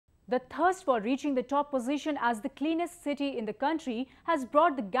The thirst for reaching the top position as the cleanest city in the country has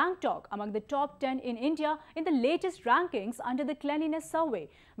brought the Gangtok among the top 10 in India in the latest rankings under the Cleanliness survey.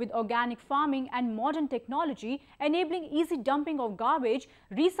 With organic farming and modern technology enabling easy dumping of garbage,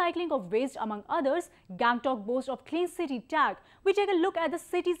 recycling of waste among others, Gangtok boasts of Clean City tag. We take a look at the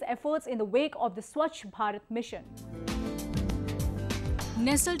city's efforts in the wake of the Swacch Bharat mission.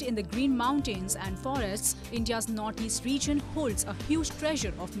 Nestled in the green mountains and forests, India's northeast region holds a huge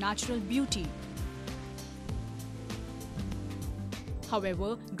treasure of natural beauty.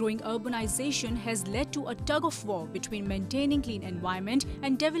 However, growing urbanization has led to a tug-of-war between maintaining clean environment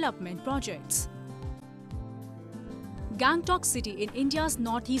and development projects. Gangtok city in India's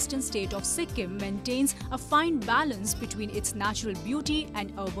northeastern state of Sikkim maintains a fine balance between its natural beauty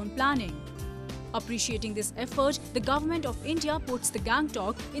and urban planning. Appreciating this effort, the Government of India puts the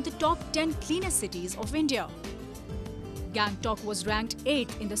Gangtok in the top 10 cleanest cities of India. Gangtok was ranked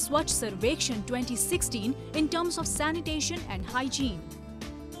 8th in the Swacch Sarvekshan 2016 in terms of sanitation and hygiene.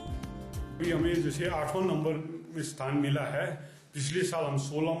 अभी हमें जैसे 8वां number में स्थान मिला है। पिछले साल हम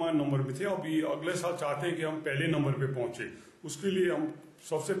 16वां नंबर में थे। अभी अगले साल चाहते हैं कि हम पहले नंबर पे पहुंचे। उसके लिए हम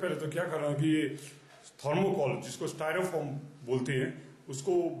सबसे पहले तो क्या कर रहे हैं कि ये थर्मोकोल जिसको स्टायरोफोम बोलते हैं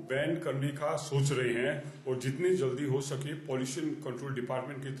उसको बैन करने का सोच रहे हैं और जितनी जल्दी हो सके पॉल्यूशन कंट्रोल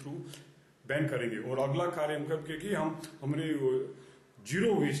डिपार्टमेंट के थ्रू बैन करेंगे। और अगला कार्य हम करके कि हम हमने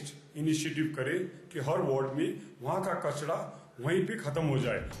जीरो वेस्ट इनिशिएटिव करें कि हर वार्ड में वहां का कचरा वहीं पे खत्म हो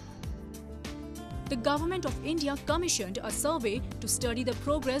जाए। The Government of India commissioned a survey to study the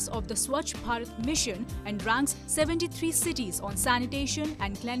progress of the Swacch Bharat mission and ranks 73 cities on sanitation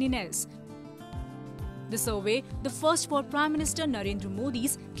and cleanliness. The survey, the first for Prime Minister Narendra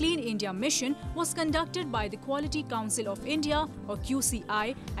Modi's Clean India mission, was conducted by the Quality Council of India or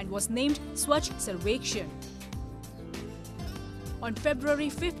QCI and was named Swacch Sarvekshan. On February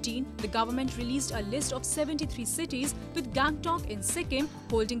 15, the government released a list of 73 cities with Gangtok in Sikkim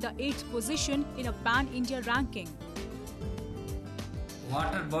holding the 8th position in a pan-India ranking.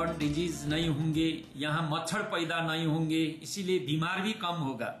 Water burn disease नहीं होंगे, यहाँ मच्छर पैदा नहीं होंगे, इसीलिए बीमार भी कम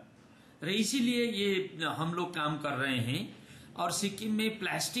होगा। इसीलिए ये हम लोग काम कर रहे हैं और सिक्किम में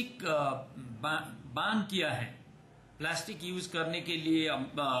प्लास्टिक बैन किया है। प्लास्टिक यूज करने के लिए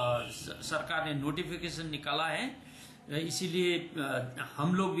सरकार ने नोटिफिकेशन निकाला है, इसीलिए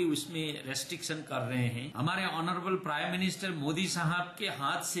हम लोग भी उसमें रेस्ट्रिक्शन कर रहे हैं। हमारे ऑनरेबल प्राइम मिनिस्टर मोदी साहब के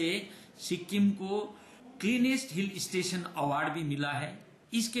हाथ से सिक्किम को क्लीनेस्ट हिल स्टेशन अवार्ड भी मिला है।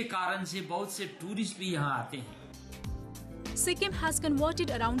 इसके कारण से बहुत से टूरिस्ट भी यहाँ आते हैं। Sikkim has converted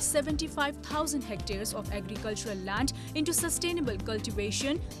around 75,000 hectares of agricultural land into sustainable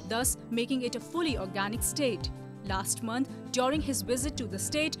cultivation, thus making it a fully organic state. Last month, during his visit to the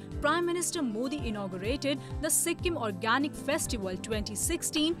state, Prime Minister Modi inaugurated the Sikkim Organic Festival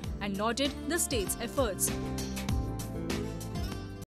 2016 and lauded the state's efforts.